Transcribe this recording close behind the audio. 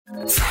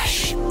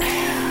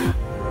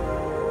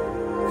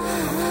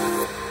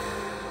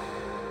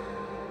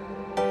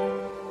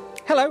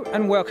Hello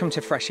and welcome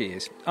to Fresh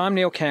Ears. I'm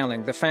Neil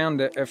Cowling, the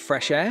founder of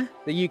Fresh Air,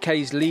 the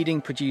UK's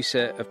leading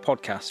producer of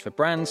podcasts for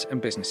brands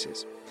and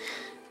businesses.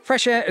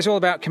 Fresh Air is all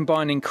about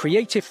combining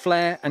creative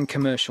flair and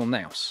commercial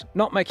nous,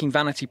 not making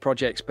vanity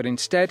projects, but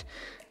instead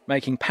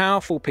making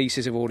powerful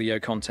pieces of audio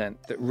content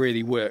that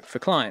really work for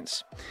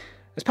clients.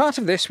 As part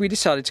of this, we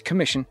decided to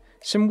commission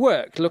some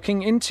work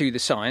looking into the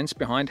science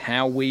behind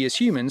how we as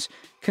humans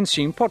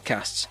consume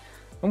podcasts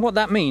and what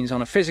that means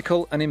on a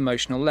physical and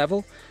emotional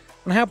level,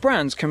 and how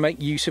brands can make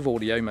use of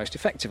audio most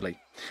effectively.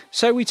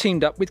 So we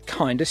teamed up with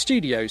Kinda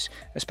Studios,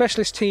 a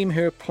specialist team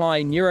who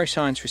apply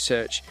neuroscience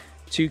research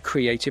to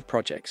creative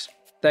projects.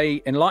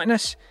 They enlighten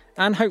us,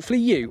 and hopefully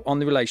you, on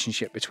the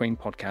relationship between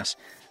podcasts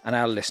and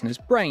our listeners'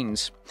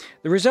 brains.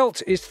 The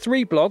result is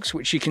 3 blogs,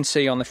 which you can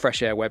see on the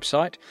Fresh Air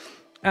website.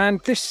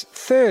 And this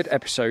third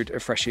episode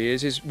of Fresh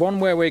Ears is one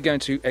where we're going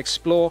to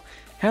explore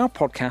how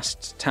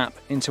podcasts tap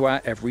into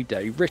our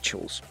everyday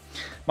rituals.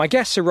 My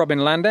guests are Robin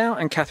Landau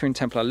and Catherine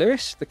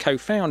Templar-Lewis, the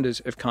co-founders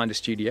of Kinda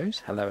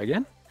Studios. Hello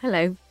again.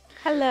 Hello.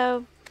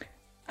 Hello.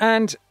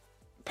 And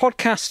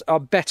Podcasts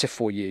Are Better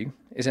For You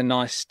is a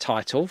nice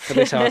title for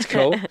this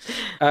article.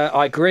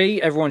 I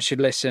agree, everyone should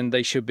listen.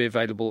 They should be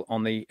available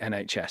on the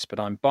NHS, but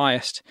I'm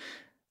biased.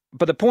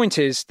 But the point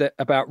is that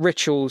about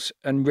rituals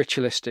and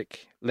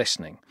ritualistic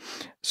listening.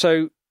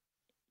 So,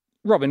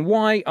 Robin,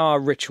 why are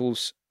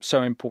rituals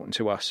so important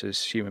to us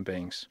as human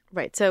beings?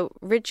 Right. So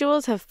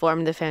rituals have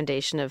formed the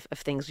foundation of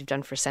things we've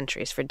done for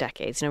centuries, for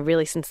decades,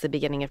 really since the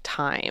beginning of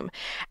time.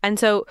 And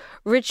so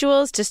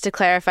rituals, just to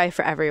clarify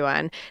for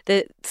everyone,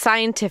 the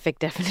scientific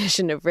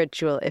definition of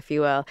ritual, if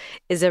you will,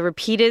 is a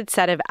repeated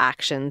set of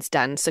actions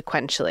done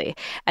sequentially.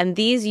 And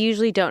these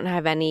usually don't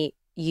have any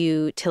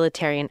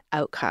utilitarian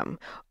outcome.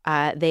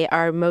 They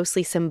are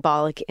mostly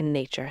symbolic in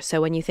nature.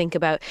 So when you think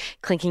about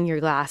clinking your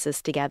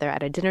glasses together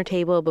at a dinner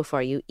table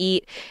before you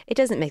eat, it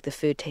doesn't make the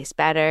food taste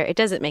better. It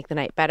doesn't make the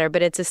night better,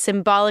 but it's a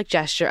symbolic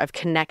gesture of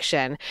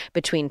connection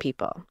between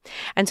people.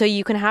 And so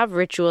you can have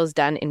rituals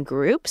done in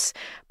groups,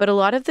 but a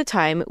lot of the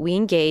time we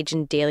engage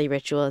in daily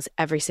rituals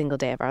every single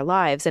day of our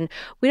lives. And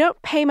we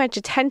don't pay much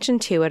attention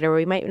to it, or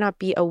we might not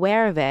be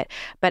aware of it,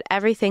 but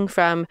everything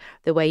from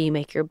the way you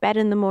make your bed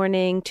in the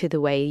morning to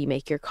the way you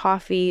make your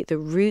coffee, the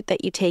route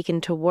that you take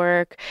into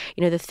work,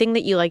 the thing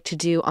that you like to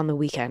do on the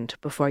weekend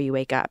before you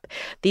wake up.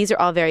 These are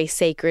all very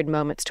sacred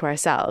moments to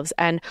ourselves.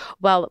 And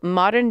while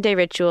modern day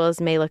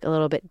rituals may look a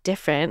little bit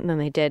different than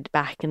they did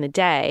back in the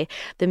day,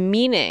 the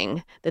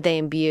meaning that they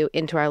imbue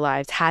into our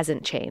lives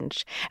hasn't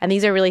changed. And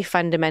these are really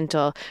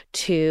fundamental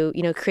to,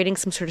 creating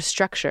some sort of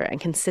structure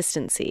and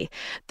consistency.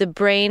 The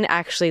brain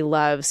actually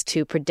loves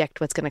to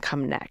predict what's going to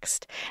come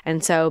next.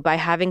 And so by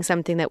having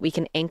something that we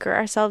can anchor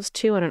ourselves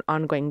to on an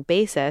ongoing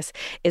basis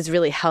is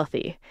really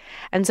healthy.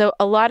 And so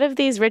a lot of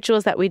these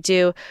rituals that we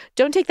do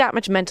don't take that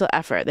much mental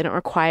effort. They don't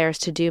require us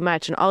to do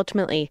much. And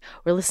ultimately,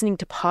 we're listening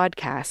to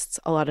podcasts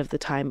a lot of the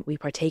time we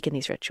partake in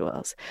these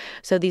rituals.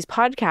 So these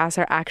podcasts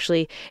are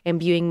actually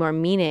imbuing more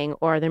meaning,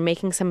 or they're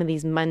making some of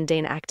these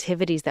mundane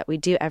activities that we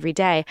do every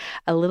day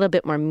a little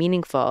bit more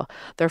meaningful.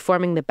 They're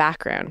forming the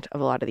background of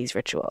a lot of ththese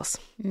rituals.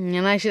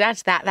 And I should add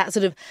to that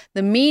sort of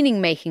the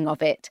meaning making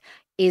of it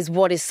is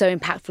what is so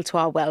impactful to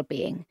our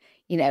well-being.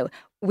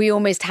 We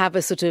almost have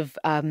a sort of,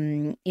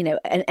 an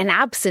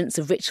absence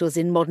of rituals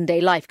in modern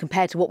day life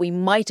compared to what we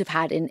might have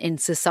had in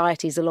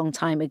societies a long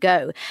time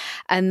ago.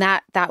 And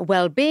that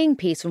well-being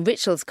piece from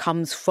rituals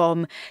comes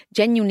from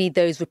genuinely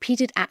those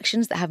repeated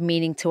actions that have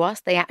meaning to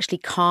us. They actually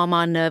calm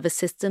our nervous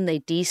system. They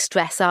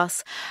de-stress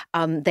us.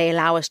 They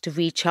allow us to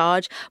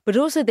recharge. But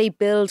also they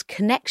build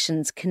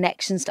connections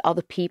to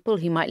other people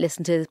who might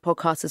listen to this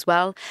podcast as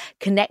well.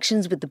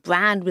 Connections with the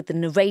brand, with the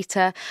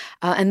narrator.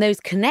 And those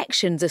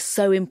connections are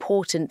so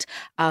important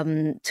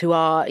to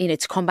our,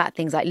 to combat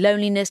things like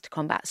loneliness, to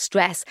combat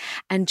stress,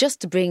 and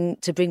just to bring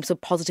some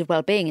positive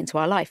well-being into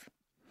our life.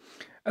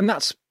 And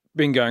that's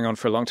been going on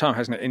for a long time,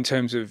 hasn't it? In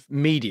terms of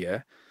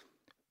media,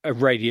 a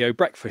radio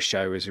breakfast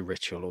show is a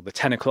ritual, or the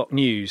 10 o'clock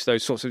news,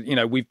 those sorts of,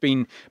 we've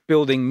been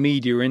building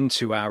media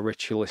into our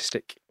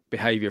ritualistic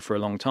behaviour for a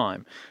long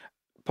time.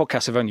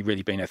 Podcasts have only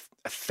really been a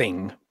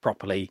thing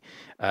properly,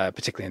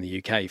 particularly in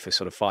the UK, for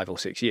sort of 5 or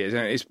 6 years.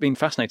 And it's been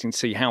fascinating to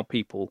see how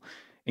people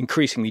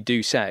increasingly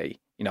do say,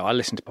 I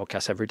listen to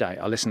podcasts every day.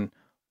 I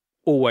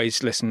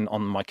always listen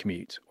on my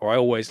commute, or I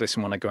always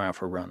listen when I go out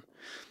for a run.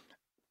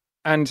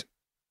 And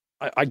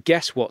I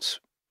guess what's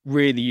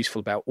really useful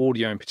about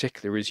audio in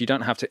particular is you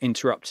don't have to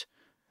interrupt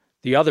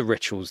the other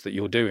rituals that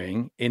you're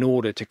doing in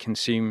order to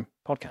consume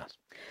podcasts.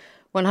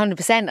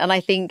 100%. And I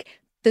think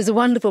there's a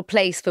wonderful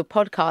place for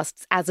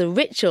podcasts as a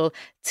ritual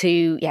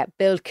to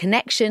build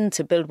connection,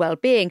 to build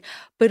well-being,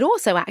 but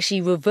also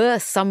actually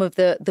reverse some of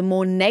the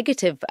more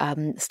negative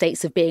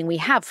states of being we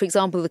have. For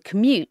example, the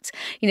commute.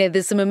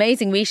 There's some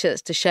amazing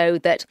research to show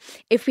that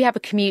if we have a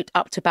commute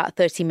up to about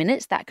 30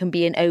 minutes, that can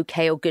be an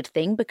okay or good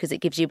thing because it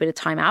gives you a bit of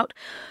time out.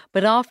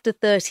 But after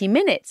 30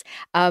 minutes,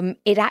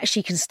 it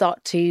actually can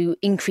start to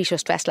increase your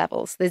stress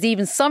levels. There's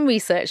even some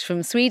research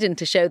from Sweden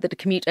to show that a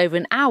commute over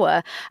an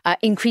hour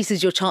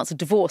increases your chance of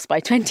divorce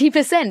by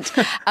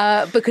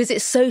 20% because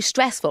it's so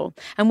stressful.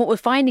 And what we're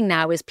finding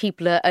now is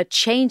people are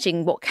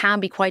changing what can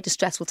be quite a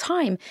stressful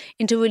time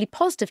into a really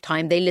positive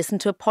time. They listen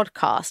to a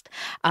podcast,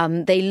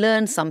 they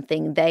learn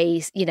something,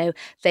 they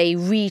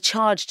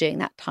recharge during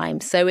that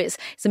time. So it's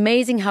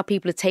amazing how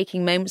people are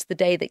taking moments of the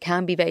day that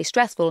can be very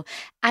stressful,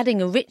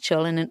 adding a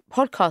ritual and a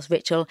podcast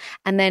ritual,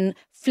 and then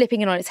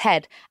flipping it on its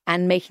head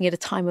and making it a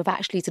time of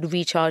actually sort of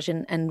recharge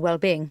and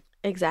well-being.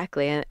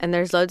 Exactly. And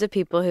there's loads of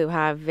people who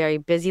have very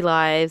busy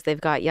lives.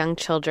 They've got young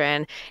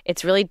children.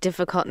 It's really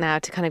difficult now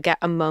to kind of get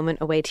a moment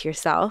away to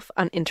yourself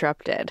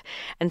uninterrupted.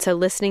 And so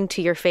listening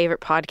to your favorite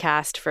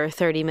podcast for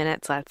 30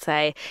 minutes, let's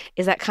say,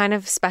 is that kind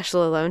of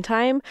special alone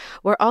time.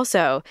 Where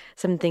also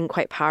something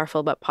quite powerful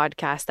about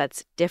podcasts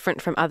that's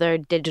different from other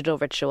digital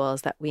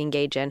rituals that we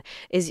engage in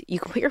is you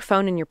can put your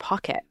phone in your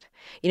pocket.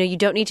 You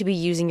don't need to be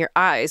using your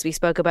eyes. We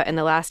spoke about in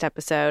the last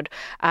episode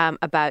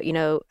about,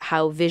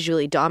 how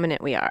visually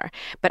dominant we are.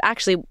 But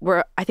actually,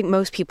 I think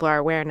most people are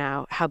aware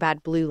now how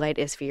bad blue light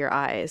is for your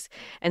eyes.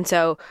 And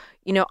so,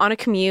 on a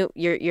commute,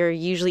 you're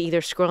usually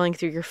either scrolling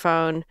through your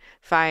phone,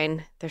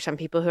 fine. There's some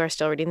people who are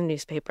still reading the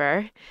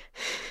newspaper,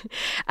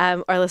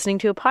 or listening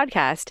to a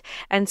podcast.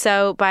 And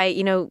so by,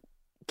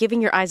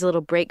 giving your eyes a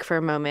little break for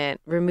a moment,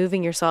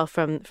 removing yourself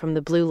from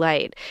the blue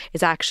light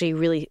is actually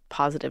really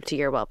positive to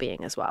your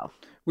well-being as well.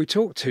 We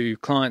talk to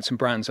clients and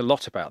brands a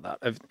lot about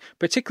that,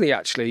 particularly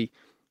actually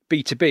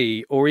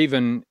B2B or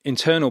even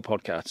internal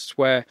podcasts,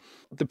 where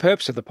the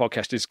purpose of the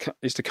podcast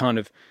is to kind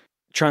of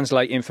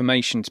translate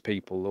information to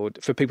people, or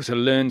for people to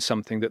learn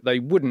something that they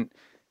wouldn't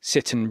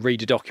sit and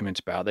read a document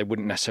about. They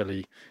wouldn't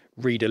necessarily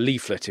read a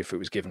leaflet if it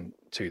was given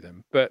to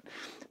them. But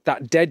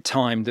that dead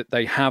time that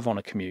they have on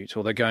a commute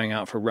or they're going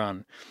out for a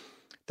run,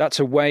 that's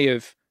a way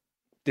of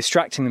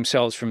distracting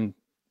themselves from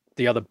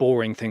the other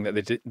boring thing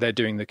that they're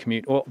doing the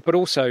commute, but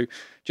also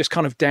just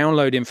kind of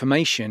download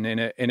information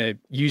in a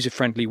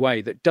user-friendly way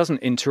that doesn't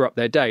interrupt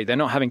their day. They're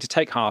not having to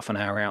take half an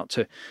hour out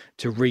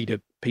to read a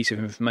piece of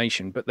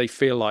information, but they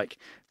feel like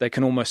they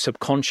can almost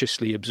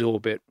subconsciously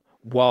absorb it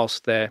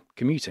whilst they're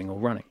commuting or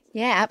running.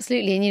 Yeah,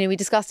 absolutely. And, we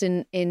discussed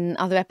in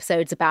other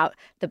episodes about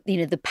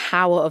the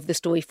power of the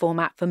story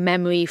format for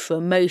memory, for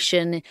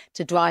emotion,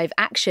 to drive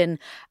action.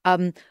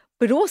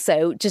 But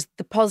also just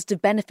the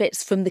positive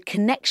benefits from the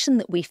connection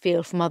that we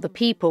feel from other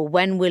people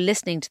when we're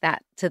listening to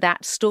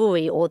that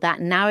story or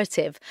that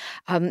narrative.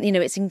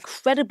 It's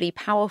incredibly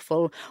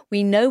powerful.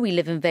 We know we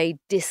live in very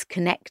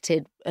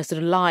disconnected sort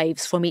of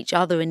lives from each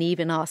other and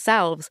even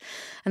ourselves.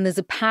 And there's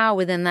a power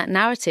within that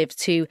narrative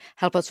to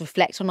help us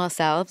reflect on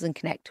ourselves and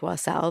connect to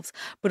ourselves,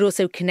 but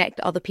also connect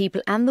to other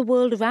people and the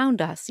world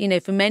around us.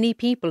 For many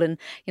people, and,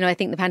 I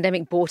think the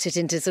pandemic brought it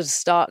into sort of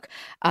stark,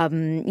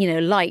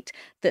 light,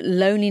 that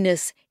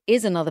loneliness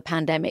is another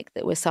pandemic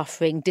that we're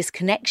suffering.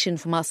 Disconnection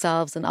from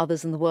ourselves and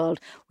others in the world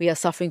we are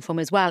suffering from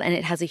as well. And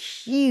it has a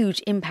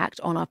huge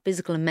impact on our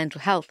physical and mental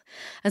health.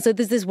 And so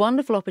there's this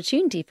wonderful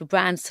opportunity for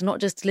brands to not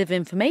just deliver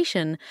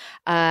information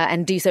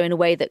and do so in a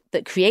way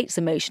that creates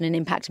emotion and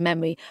impact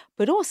memory,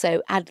 but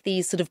also add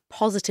these sort of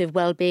positive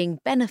well-being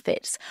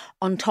benefits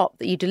on top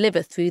that you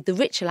deliver through the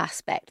ritual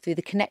aspect, through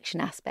the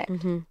connection aspect.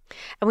 Mm-hmm.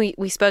 And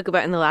we spoke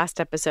about in the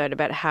last episode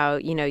about how,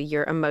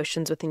 your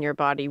emotions within your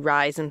body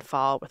rise and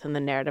fall within the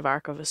narrative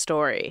arc of a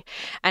story.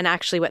 And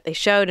actually what they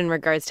showed in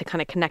regards to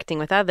kind of connecting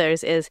with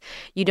others is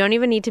you don't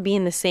even need to be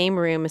in the same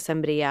room as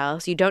somebody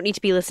else. You don't need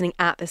to be listening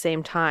at the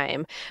same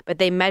time, but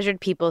they measured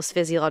people's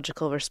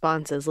physiological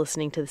responses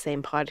listening to the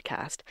same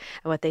podcast.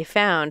 And what they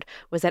found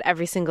was that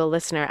every single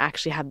listener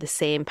actually had the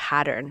same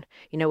pattern,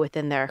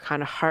 within their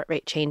kind of heart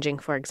rate changing,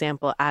 for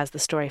example, as the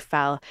story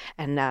fell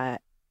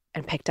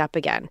and picked up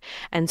again.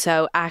 And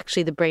so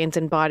actually the brains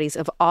and bodies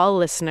of all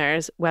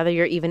listeners, whether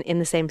you're even in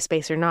the same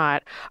space or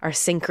not, are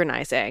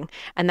synchronizing.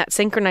 And that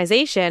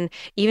synchronization,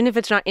 even if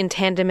it's not in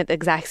tandem at the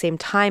exact same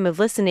time of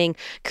listening,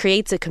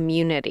 creates a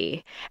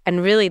community.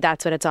 And really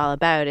that's what it's all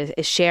about,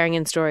 is sharing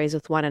in stories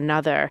with one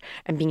another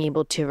and being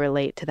able to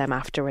relate to them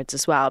afterwards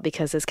as well.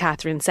 Because as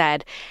Catherine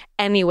said,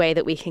 any way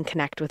that we can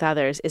connect with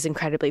others is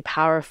incredibly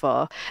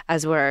powerful,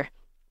 as we're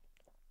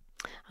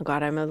oh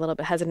God, I'm a little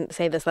bit hesitant to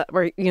say this, that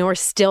we're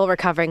still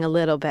recovering a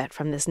little bit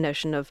from this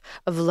notion of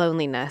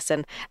loneliness.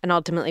 And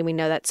ultimately we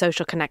know that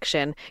social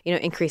connection,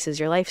 increases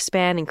your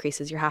lifespan,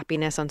 increases your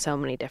happiness on so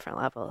many different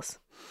levels.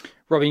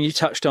 Robin, you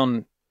touched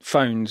on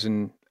phones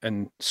and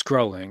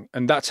scrolling,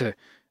 and that's a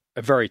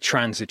very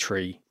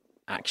transitory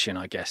action,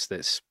 I guess,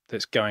 that's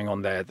going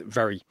on there,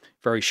 very,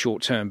 very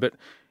short term, but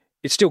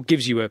it still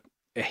gives you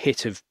a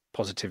hit of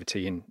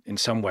positivity in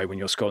some way when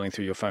you're scrolling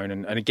through your phone.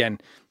 And again,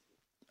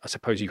 I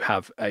suppose you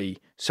have a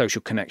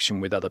social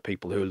connection with other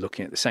people who are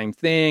looking at the same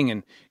thing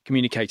and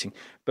communicating.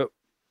 But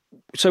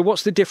so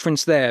what's the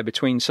difference there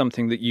between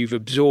something that you've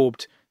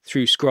absorbed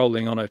through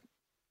scrolling on a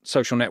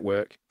social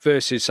network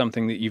versus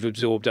something that you've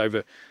absorbed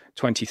over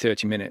 20,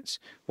 30 minutes?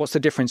 What's the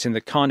difference in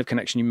the kind of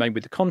connection you made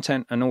with the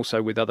content and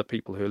also with other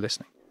people who are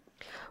listening?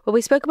 Well,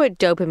 we spoke about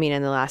dopamine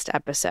in the last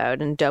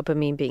episode, and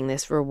dopamine being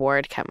this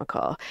reward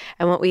chemical.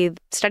 And what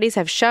studies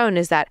have shown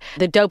is that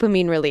the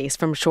dopamine release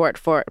from short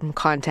form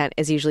content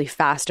is usually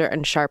faster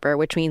and sharper,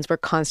 which means we're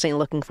constantly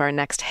looking for our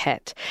next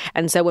hit.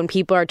 And so when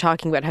people are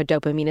talking about how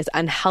dopamine is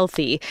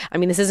unhealthy, I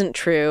mean, this isn't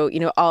true.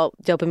 All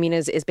dopamine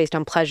is based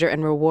on pleasure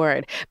and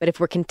reward. But if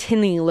we're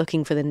continually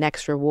looking for the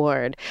next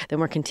reward, then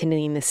we're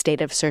continuing in the state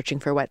of searching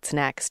for what's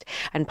next.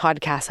 And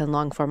podcasts and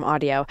long form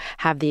audio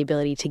have the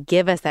ability to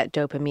give us that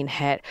dopamine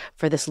hit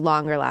for this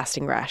longer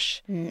lasting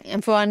rush.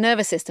 And for our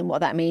nervous system, what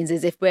that means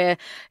is if we're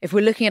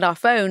looking at our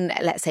phone,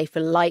 let's say for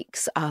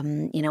likes,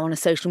 on a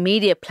social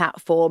media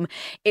platform,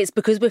 it's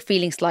because we're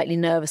feeling slightly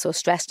nervous or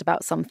stressed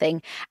about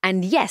something.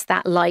 And yes,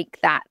 that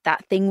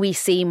that thing we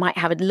see might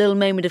have a little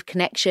moment of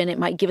connection. It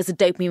might give us a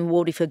dopamine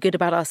reward. We feel good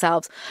about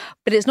ourselves,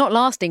 but it's not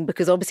lasting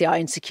because obviously our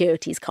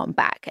insecurities come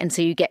back. And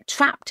so you get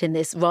trapped in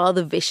this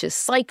rather vicious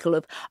cycle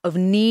of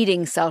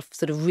needing self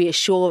sort of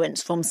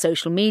reassurance from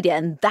social media.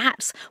 And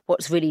that's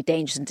what's really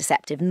dangerous and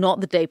deceptive,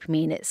 not the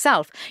dopamine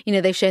itself.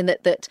 They've shown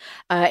that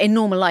in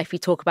normal life, we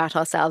talk about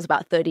ourselves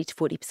about 30 to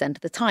 40%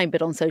 of the time,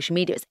 but on social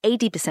media, it's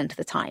 80% of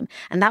the time.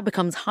 And that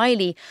becomes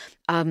highly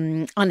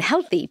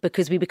unhealthy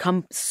because we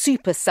become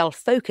super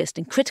self-focused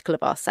and critical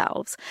of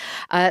ourselves.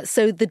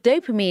 So the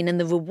dopamine and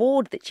the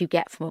reward that you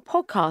get from a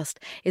podcast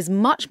is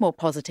much more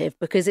positive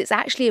because it's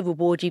actually a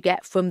reward you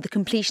get from the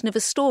completion of a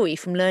story,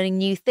 from learning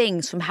new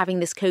things, from having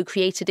this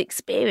co-created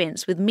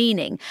experience with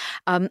meaning.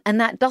 And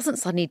that doesn't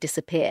suddenly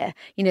disappear.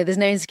 There's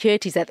no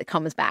insecurities there that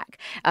comes back.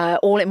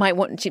 All it might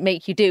want to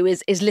make you do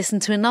is listen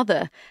to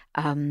another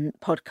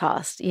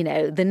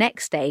podcast, the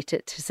next day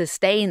to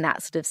sustain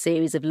that sort of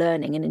series of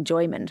learning and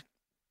enjoyment.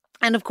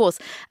 And of course,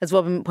 as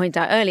Robin pointed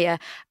out earlier,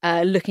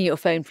 looking at your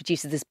phone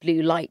produces this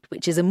blue light,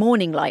 which is a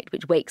morning light,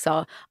 which wakes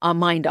our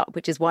mind up,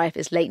 which is why if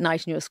it's late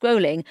night and you're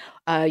scrolling,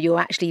 you're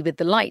actually with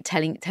the light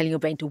telling your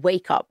brain to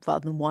wake up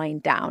rather than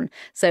wind down.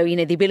 So,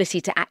 the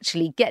ability to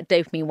actually get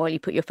dopamine while you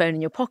put your phone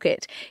in your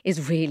pocket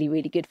is really,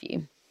 really good for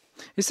you.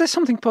 Is there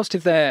something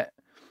positive there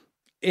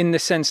in the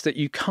sense that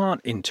you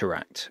can't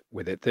interact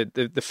with it?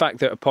 The fact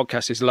that a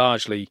podcast is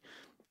largely,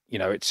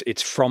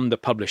 it's from the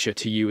publisher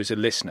to you as a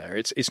listener.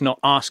 It's not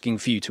asking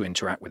for you to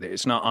interact with it.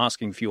 It's not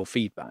asking for your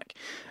feedback.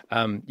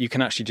 You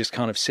can actually just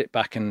kind of sit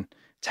back and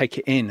take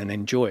it in and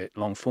enjoy it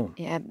long form.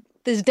 Yeah.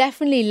 There's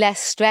definitely less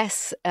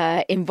stress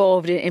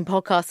involved in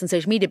podcasts and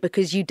social media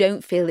because you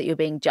don't feel that you're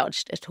being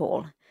judged at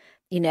all.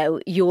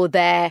 You're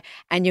there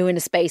and you're in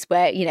a space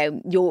where,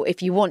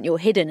 if you want, you're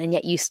hidden, and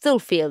yet you still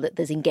feel that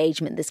there's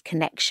engagement, there's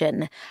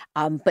connection,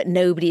 but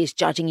nobody is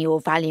judging you or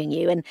valuing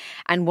you.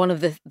 And one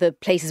of the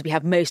places we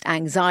have most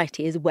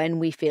anxiety is when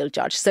we feel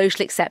judged.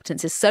 Social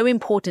acceptance is so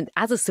important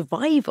as a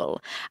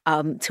survival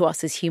to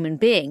us as human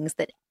beings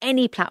that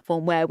any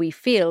platform where we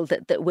feel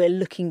that we're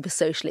looking for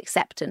social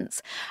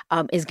acceptance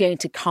is going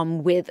to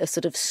come with a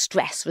sort of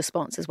stress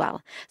response as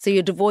well. So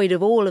you're devoid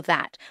of all of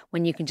that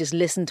when you can just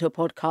listen to a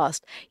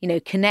podcast,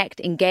 connect,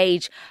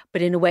 engage,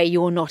 but in a way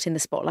you're not in the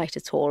spotlight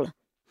at all.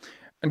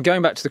 And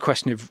going back to the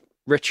question of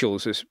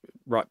rituals, is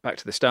right back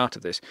to the start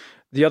of this,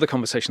 the other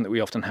conversation that we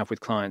often have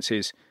with clients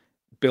is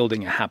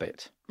building a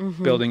habit,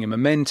 building a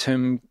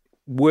momentum,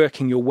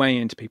 working your way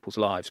into people's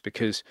lives,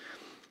 because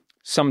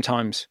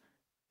sometimes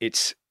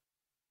it's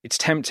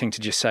tempting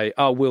to just say,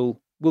 oh, we'll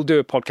do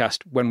a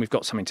podcast when we've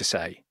got something to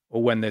say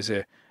or when there's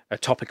a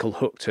topical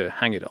hook to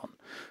hang it on.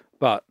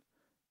 But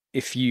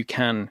if you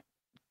can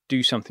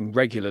do something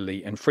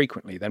regularly and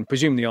frequently, then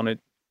presumably on a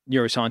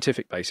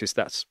neuroscientific basis,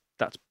 that's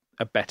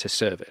a better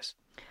service.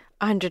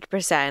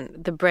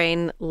 100%. The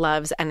brain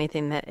loves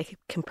anything that it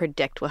can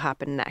predict will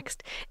happen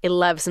next. It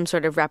loves some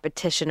sort of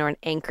repetition or an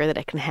anchor that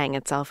it can hang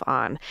itself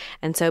on.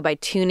 And so by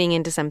tuning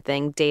into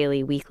something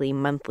daily, weekly,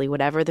 monthly,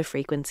 whatever the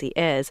frequency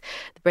is,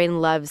 the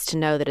brain loves to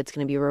know that it's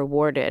going to be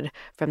rewarded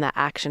from that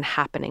action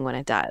happening when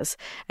it does.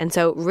 And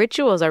so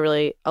rituals are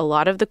really a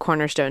lot of the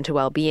cornerstone to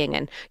well-being.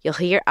 And you'll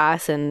hear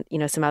us and,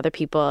 some other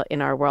people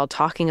in our world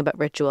talking about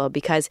ritual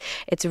because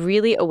it's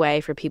really a way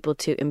for people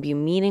to imbue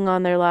meaning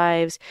on their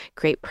lives,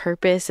 create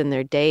purpose in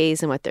their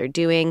days and what they're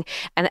doing.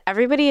 And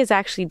everybody is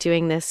actually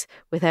doing this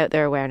without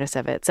their awareness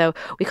of it. So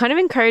we kind of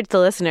encourage the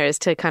listeners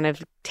to kind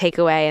of take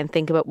away and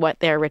think about what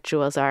their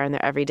rituals are in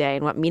their everyday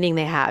and what meaning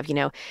they have.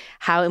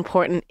 How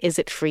important is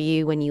it for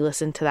you when you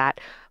listen to that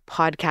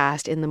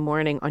podcast in the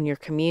morning on your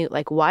commute?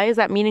 Like, why is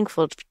that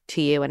meaningful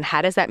to you? And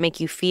how does that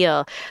make you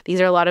feel? These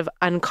are a lot of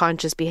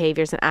unconscious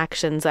behaviors and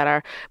actions that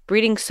are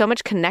breeding so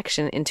much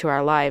connection into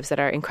our lives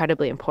that are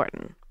incredibly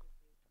important.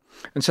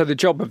 And so the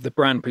job of the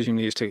brand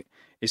presumably is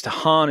to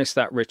harness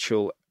that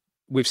ritual.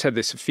 We've said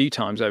this a few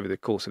times over the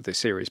course of this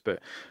series, but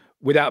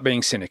without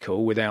being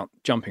cynical, without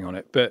jumping on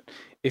it. But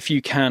if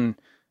you can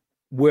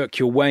work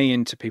your way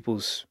into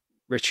people's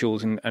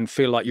rituals and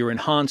feel like you're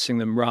enhancing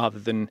them rather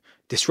than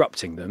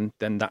disrupting them,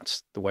 then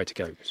that's the way to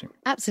go.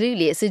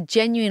 Absolutely. It's a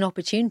genuine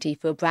opportunity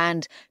for a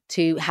brand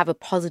to have a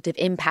positive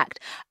impact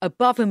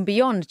above and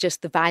beyond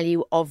just the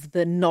value of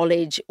the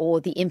knowledge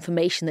or the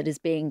information that is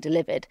being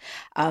delivered.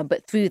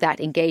 But through that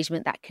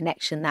engagement, that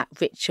connection, that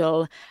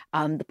ritual,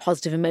 the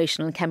positive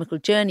emotional and chemical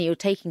journey you're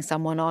taking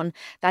someone on,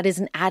 that is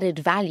an added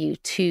value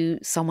to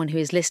someone who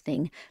is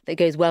listening that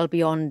goes well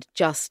beyond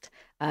just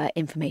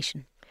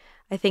information.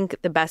 I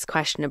think the best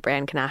question a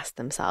brand can ask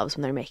themselves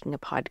when they're making a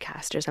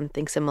podcast or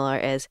something similar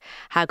is,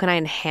 how can I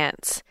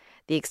enhance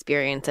the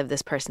experience of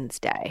this person's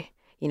day?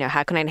 You know,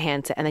 how can I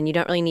enhance it? And then you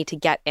don't really need to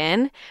get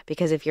in,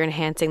 because if you're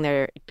enhancing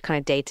their kind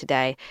of day to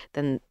day,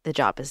 then the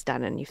job is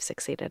done and you've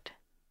succeeded.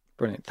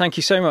 Brilliant. Thank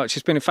you so much.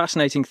 It's been a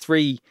fascinating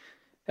 3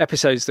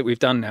 episodes that we've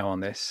done now on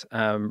this.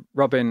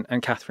 Robin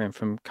and Catherine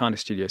from Kinder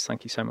Studios,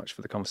 thank you so much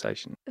for the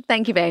conversation.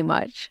 Thank you very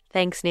much.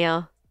 Thanks,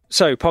 Neil.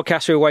 So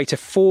podcasts are a way to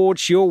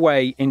forge your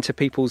way into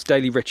people's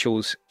daily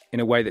rituals in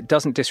a way that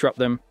doesn't disrupt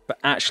them, but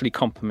actually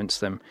complements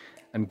them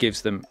and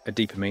gives them a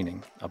deeper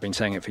meaning. I've been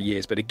saying it for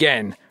years, but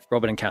again,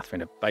 Robin and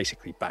Catherine have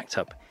basically backed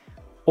up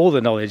all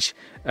the knowledge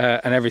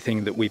and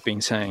everything that we've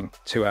been saying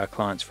to our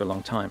clients for a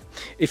long time.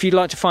 If you'd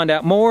like to find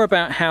out more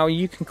about how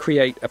you can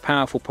create a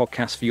powerful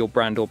podcast for your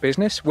brand or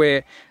business,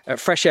 we're at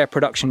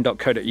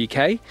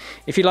freshairproduction.co.uk.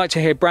 If you'd like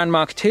to hear brand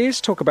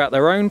marketeers talk about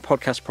their own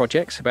podcast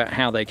projects, about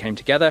how they came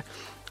together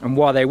and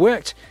why they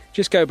worked,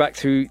 just go back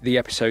through the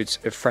episodes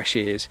of Fresh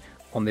Ears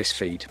on this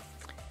feed.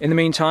 In the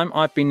meantime,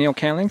 I've been Neil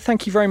Cowling.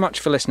 Thank you very much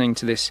for listening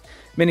to this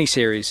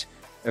mini-series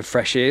of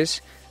Fresh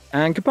Ears,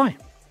 and goodbye.